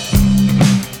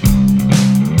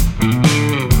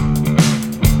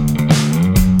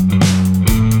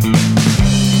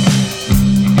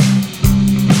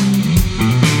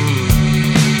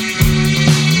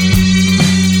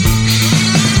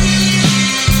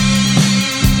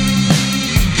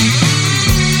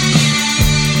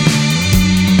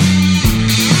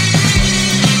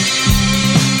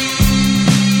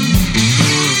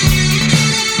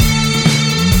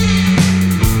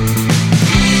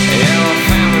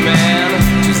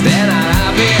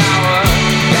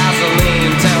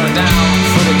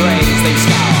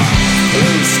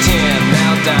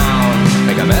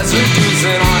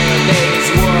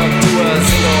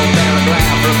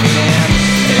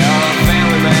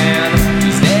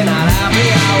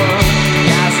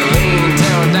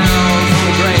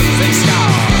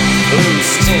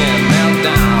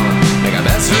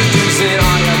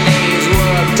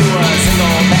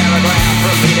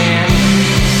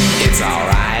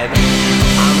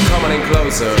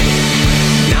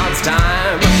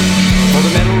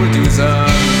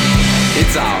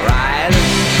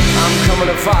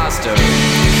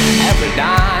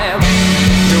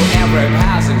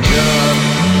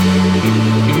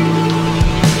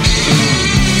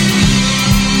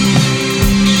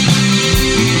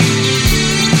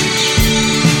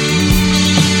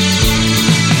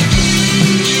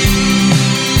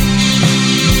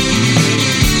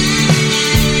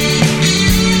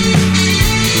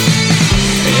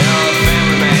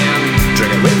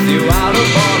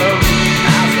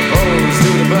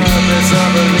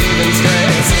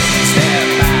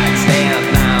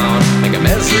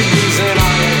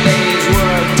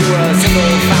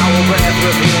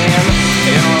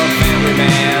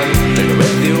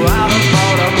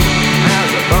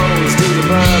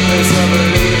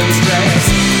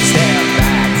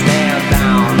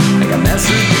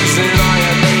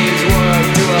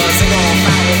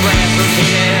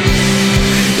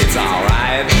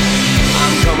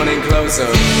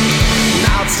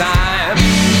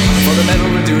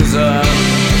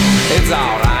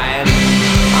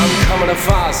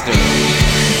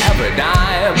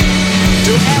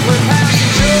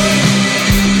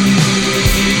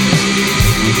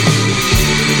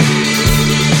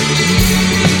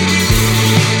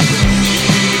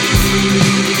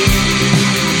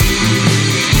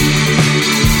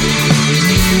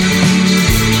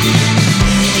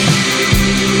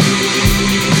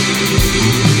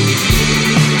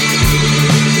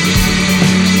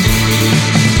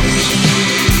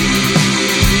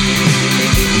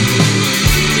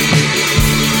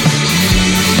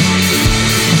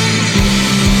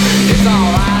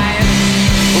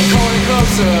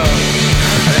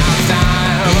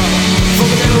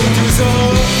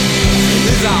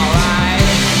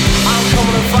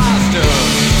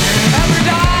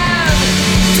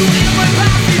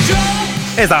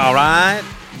 It's alright.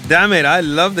 Damn it, I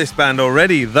love this band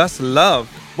already. Thus Love.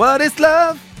 What is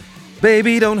love?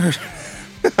 Baby, don't hurt.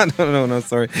 No,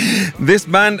 sorry. This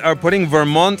band are putting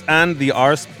Vermont and the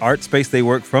art space they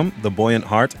work from, the Buoyant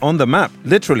Heart, on the map.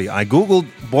 Literally, I googled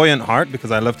Buoyant Heart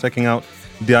because I love checking out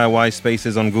DIY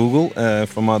spaces on Google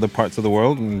from other parts of the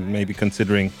world, and maybe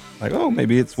considering like, oh,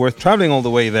 maybe it's worth traveling all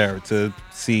the way there to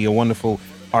see a wonderful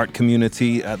art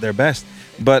community at their best.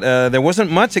 But there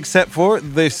wasn't much except for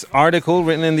this article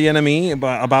written in the NME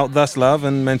about Thus Love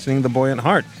and mentioning the Buoyant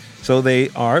Heart. So they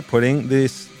are putting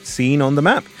this scene on the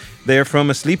map. They're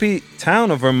from a sleepy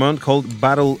town of Vermont called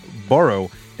Brattleboro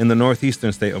in the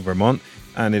northeastern state of Vermont,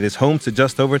 and it is home to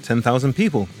just over 10,000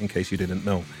 people, in case you didn't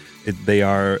know. They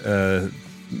are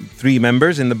 3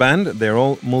 members in the band. They're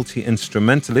all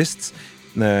multi-instrumentalists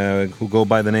who go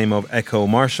by the name of Echo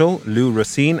Marshall, Lou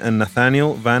Racine, and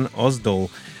Nathaniel Van Osdol.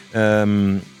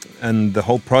 And the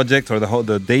whole project, or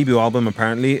the debut album,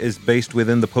 apparently is based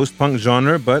within the post-punk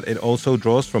genre, but it also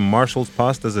draws from Marshall's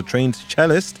past as a trained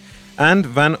cellist and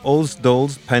Van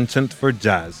Osdol's penchant for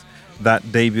jazz.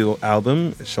 That debut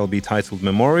album shall be titled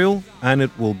Memorial, and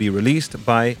it will be released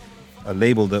by a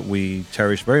label that we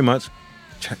cherish very much,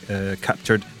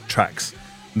 Captured Tracks.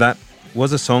 That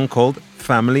was a song called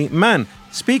Family Man.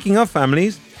 Speaking of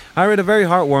families, I read a very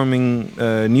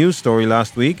heartwarming news story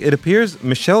last week. It appears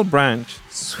Michelle Branch,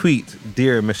 sweet,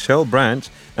 dear Michelle Branch,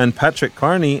 and Patrick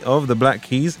Carney of the Black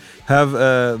Keys have,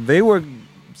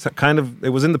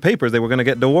 it was in the papers, they were going to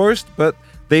get divorced, but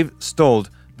they've stalled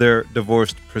their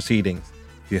divorced proceedings.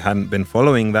 If you hadn't been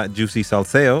following that juicy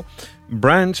salseo,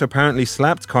 Branch apparently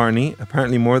slapped Carney,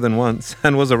 apparently more than once,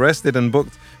 and was arrested and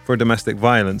booked for domestic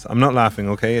violence. I'm not laughing,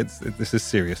 okay? This is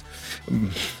serious.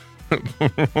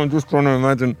 I'm just trying to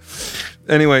imagine.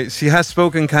 Anyway, she has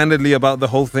spoken candidly about the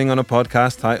whole thing on a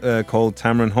podcast called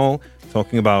Tamron Hall,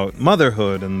 talking about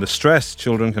motherhood and the stress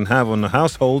children can have on the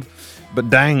household. But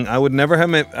dang, I would never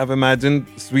have imagined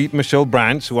sweet Michelle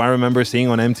Branch, who I remember seeing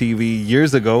on MTV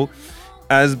years ago,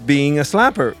 as being a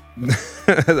slapper.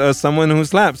 As someone who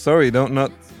slaps. Sorry,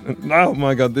 oh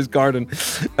my God, this garden.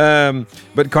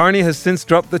 But Carney has since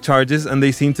dropped the charges and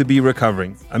they seem to be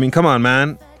recovering. I mean, come on,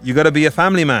 man. You got to be a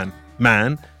family man.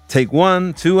 Take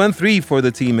 1, 2, and 3 for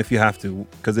the team if you have to,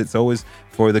 because it's always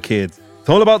for the kids. It's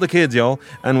all about the kids, y'all.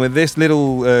 And with this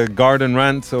little garden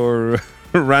rant or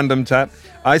random chat,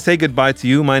 I say goodbye to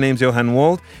you. My name's Johan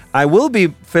Wald. I will be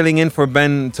filling in for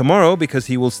Ben tomorrow because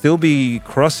he will still be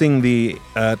crossing the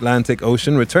Atlantic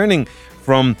Ocean, returning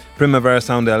from Primavera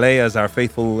Sound LA as our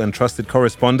faithful and trusted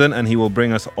correspondent, and he will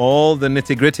bring us all the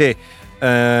nitty-gritty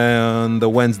on the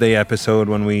Wednesday episode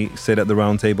when we sit at the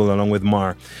round table along with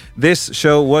Mar. This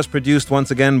show was produced once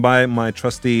again by my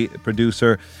trusty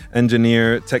producer,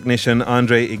 engineer, technician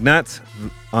Andre Ignat,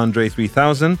 Andre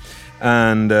 3000,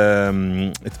 and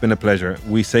it's been a pleasure.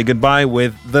 We say goodbye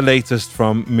with the latest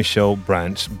from Michelle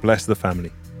Branch. Bless the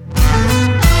family.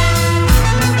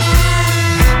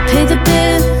 Pay the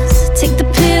bills, take the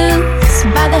pills,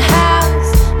 buy the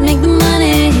house, make the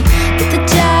money, get the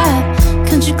job,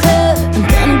 country club. I'm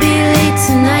gonna be late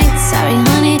tonight, sorry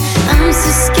honey, I'm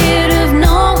so scared of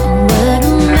knowing what I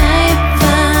might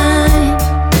find.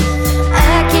 I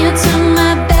can't turn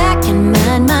my back and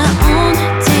mind my own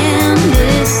damn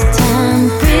this time.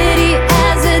 Pretty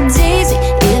as a daisy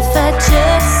if I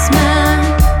just smile,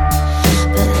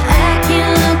 but I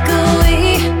can't look away,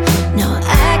 no I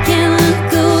can't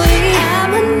look away.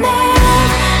 I'm a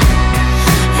man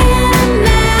and I'm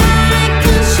out of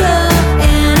control,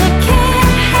 and I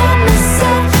can't help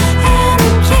myself, and I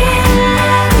can't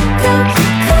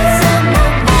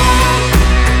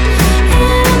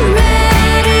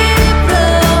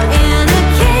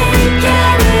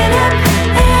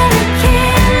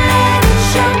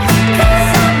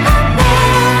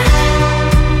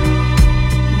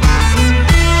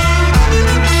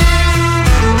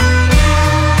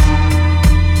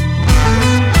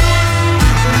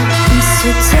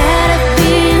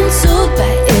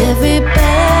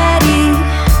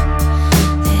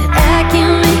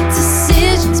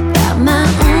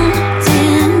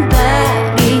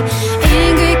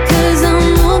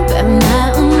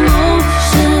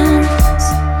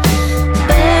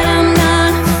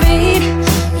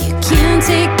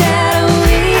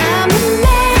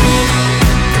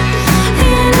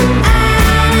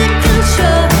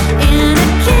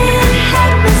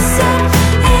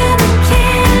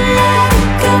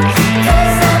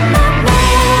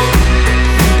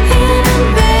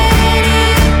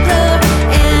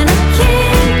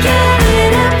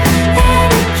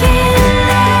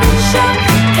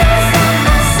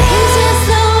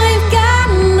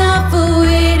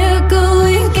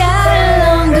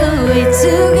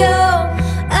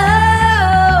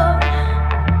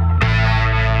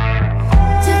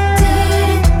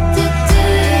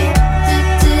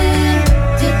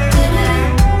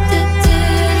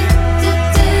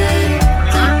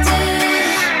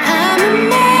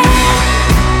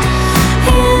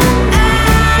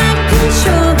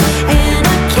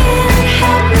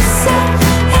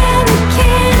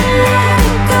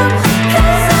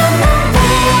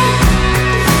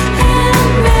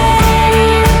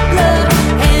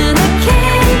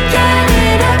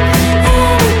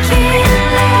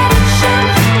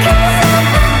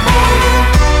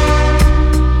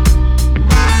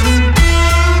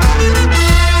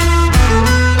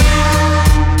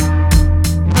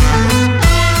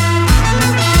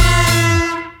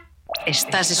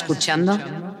escuchando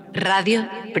Radio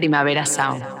Primavera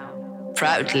Sound,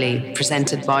 proudly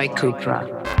presented by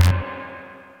Cupra.